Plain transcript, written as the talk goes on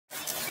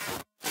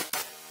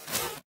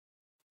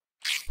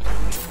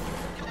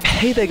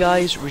Hey there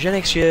guys,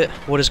 ReGenix here.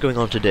 What is going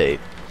on today?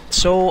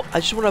 So,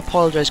 I just want to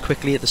apologise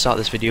quickly at the start of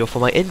this video for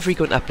my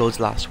infrequent uploads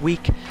last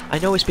week. I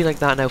know it's been like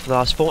that now for the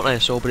last fortnight or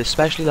so, but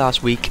especially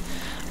last week.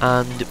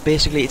 And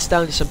basically it's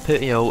down to some,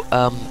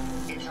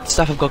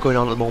 stuff I've got going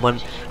on at the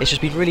moment. It's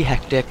just been really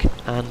hectic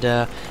and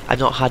I've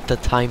not had the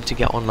time to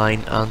get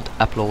online and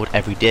upload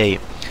every day.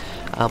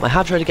 I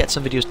have tried to get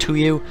some videos to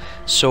you,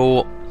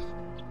 so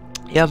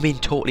yeah, I've been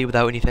totally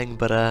without anything,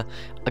 but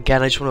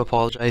again, I just want to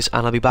apologise,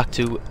 and I'll be back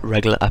to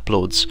regular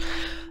uploads.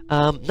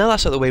 Now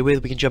that's out of the way, we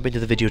can jump into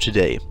the video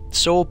today.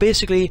 So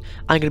basically,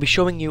 I'm going to be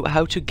showing you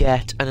how to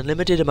get an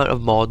unlimited amount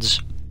of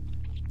mods,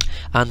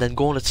 and then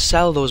go on to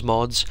sell those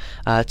mods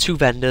to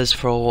vendors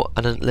for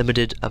an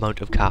unlimited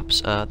amount of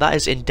caps. That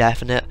is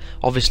indefinite.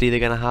 Obviously they're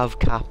going to have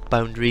cap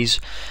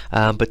boundaries,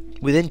 but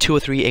within 2 or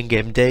 3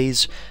 in-game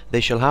days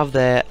they shall have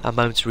their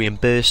amounts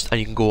reimbursed, and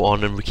you can go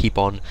on and keep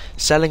on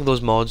selling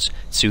those mods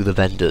to the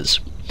vendors.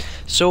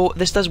 So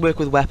this does work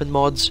with weapon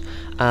mods,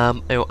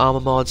 armor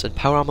mods and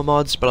power armor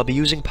mods, but I'll be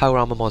using power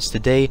armor mods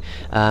today,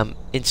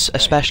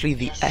 especially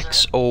the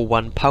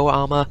X01 power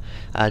armor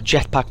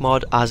jetpack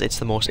mod, as it's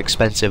the most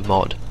expensive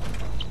mod.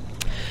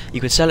 You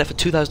can sell it for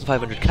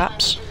 2,500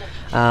 caps,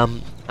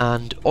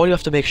 and all you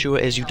have to make sure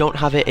is you don't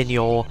have it in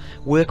your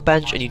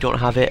workbench and you don't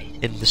have it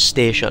in the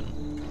station.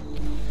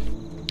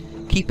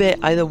 Keep it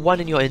either one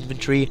in your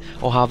inventory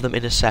or have them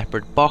in a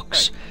separate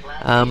box.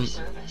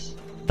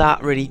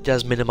 That really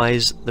does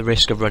minimise the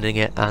risk of running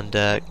it and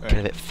kind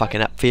of it fucking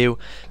up for you.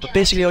 But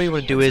basically all you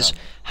want to do is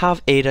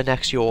have Ada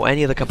next to you or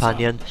any other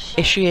companion,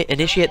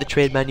 initiate the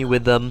trade menu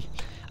with them,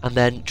 and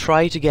then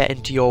try to get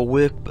into your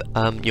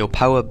your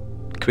power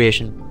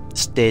creation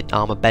state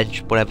armor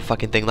bench, whatever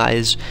fucking thing that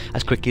is,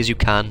 as quickly as you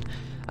can,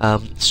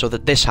 so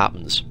that this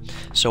happens.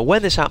 So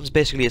when this happens,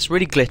 basically it's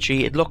really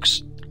glitchy, it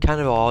looks kind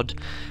of odd,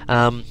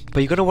 but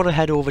you're going to want to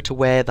head over to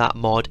where that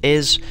mod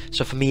is.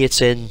 So for me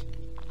it's in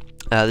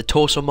the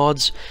torso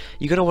mods.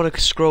 You're going to want to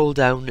scroll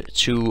down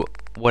to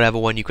whatever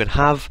one you can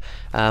have,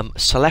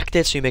 select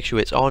it so you make sure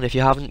it's on. If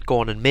you haven't, go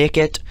on and make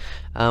it.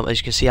 As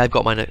you can see, I've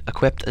got mine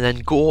equipped, and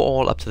then go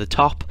all up to the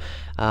top.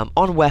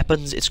 On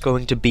weapons, it's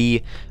going to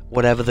be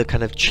whatever the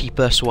kind of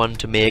cheapest one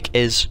to make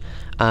is.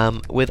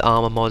 With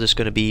armor mod, it's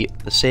going to be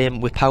the same.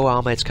 With power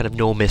armor, it's kind of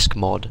no Misc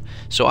Mod.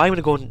 So I'm going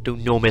to go and do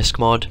no Misc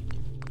Mod.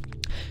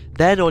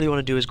 Then all you want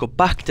to do is go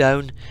back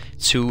down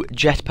to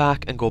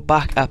jetpack and go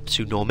back up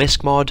to no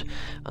Misc Mod,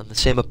 and the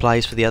same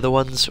applies for the other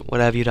ones,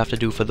 whatever you'd have to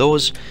do for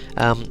those,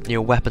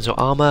 weapons or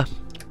armor.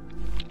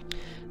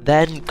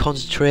 Then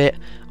concentrate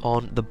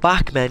on the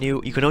back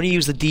menu. You can only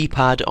use the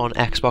D-pad on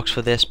Xbox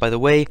for this, by the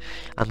way,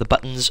 and the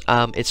buttons,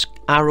 it's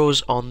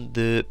arrows on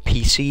the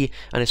PC,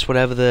 and it's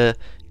whatever the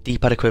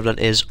D-pad equivalent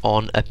is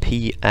on a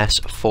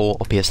PS4 or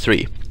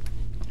PS3.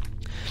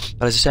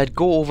 But as I said,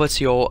 go over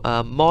to your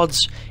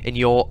mods in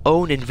your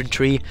own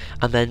inventory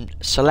and then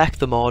select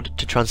the mod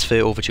to transfer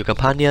over to your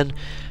companion.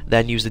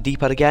 Then use the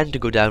D-pad again to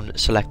go down,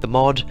 select the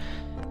mod,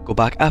 go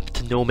back up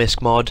to no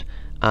Misc Mod,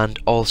 and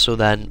also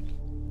then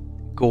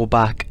go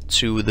back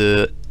to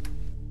the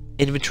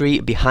inventory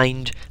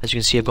behind. As you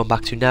can see, I've gone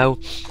back to now.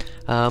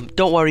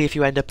 Don't worry if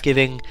you end up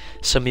giving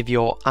some of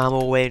your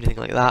ammo away or anything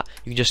like that.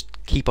 You can just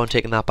keep on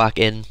taking that back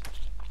in,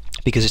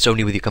 because it's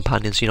only with your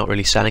companion, so you're not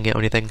really selling it or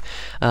anything.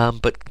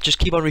 But just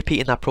keep on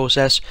repeating that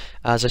process.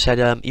 As I said,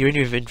 you're in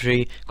your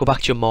inventory, go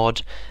back to your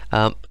mod,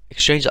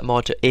 exchange that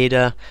mod to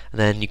Ada, and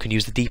then you can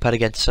use the D-pad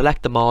again to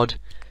select the mod,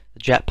 the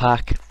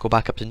jetpack, go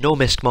back up to no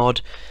Misc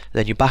Mod,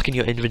 then you're back in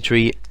your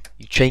inventory,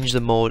 you change the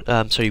mod,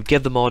 you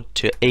give the mod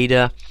to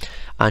Ada,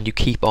 and you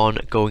keep on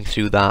going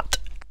through that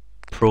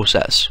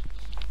process.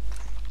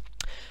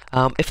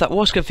 If that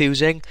was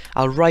confusing,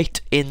 I'll write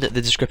in the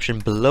description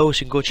below, so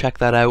you can go check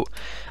that out.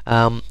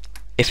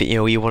 If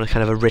you want a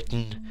kind of a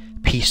written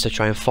piece to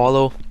try and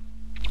follow,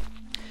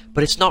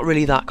 but it's not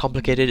really that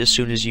complicated as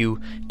soon as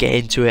you get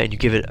into it and you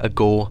give it a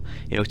go.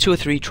 2 or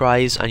 3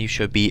 tries and you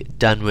should be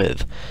done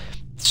with.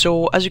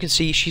 So as you can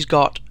see, she's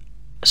got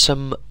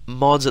some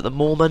mods at the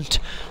moment.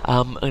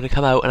 I'm going to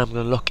come out and I'm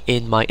going to look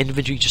in my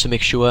inventory just to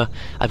make sure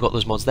I've got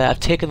those mods there. I've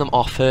taken them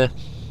off her,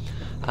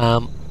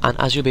 and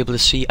as you'll be able to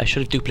see, I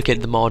should have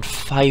duplicated the mod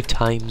 5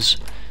 times.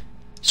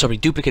 Sorry,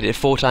 duplicated it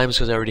 4 times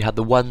because I already had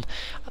the one.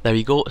 There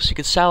you go. So you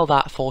can sell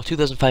that for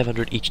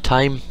 2,500 each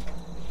time.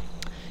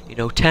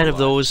 10 of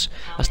those,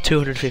 that's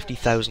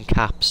 250,000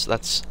 caps.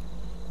 That's,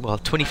 well,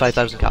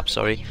 25,000 caps,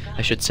 sorry,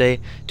 I should say.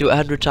 Do it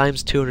 100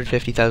 times,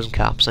 250,000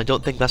 caps. I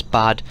don't think that's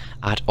bad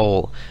at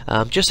all.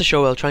 Just to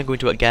show, I'll try and go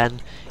into it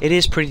again. It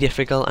is pretty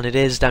difficult, and it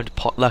is down to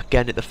pot luck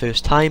getting it the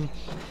first time.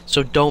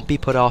 So don't be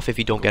put off if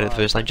you don't get it the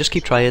first time. Just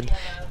keep trying.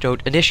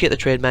 Don't initiate the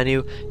trade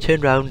menu,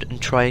 turn around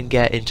and try and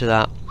get into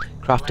that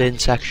crafting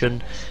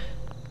section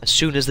as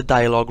soon as the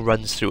dialogue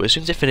runs through. As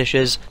soon as it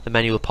finishes, the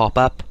menu will pop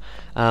up.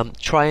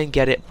 Try and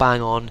get it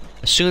bang on.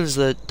 As soon as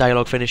the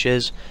dialogue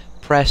finishes,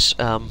 press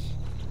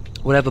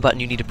whatever button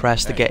you need to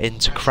press to get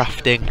into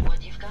crafting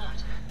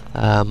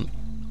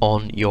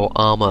on your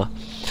armor.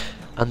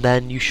 and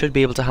then you should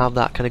be able to have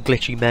that kind of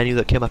glitchy menu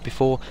that came up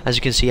before. As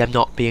you can see, I'm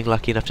not being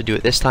lucky enough to do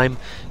it this time,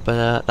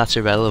 but that's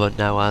irrelevant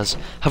now, as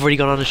I've already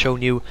gone on and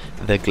shown you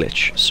the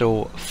glitch.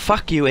 So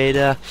fuck you,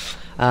 Ada.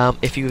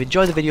 If you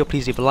enjoyed the video,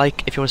 please leave a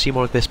like. If you want to see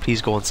more like this,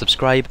 please go and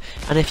subscribe.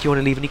 And if you want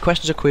to leave any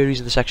questions or queries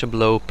in the section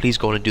below, please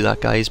go on and do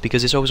that, guys,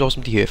 because it's always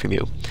awesome to hear from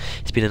you.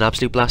 It's been an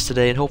absolute blast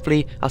today, and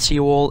hopefully I'll see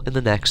you all in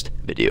the next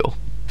video.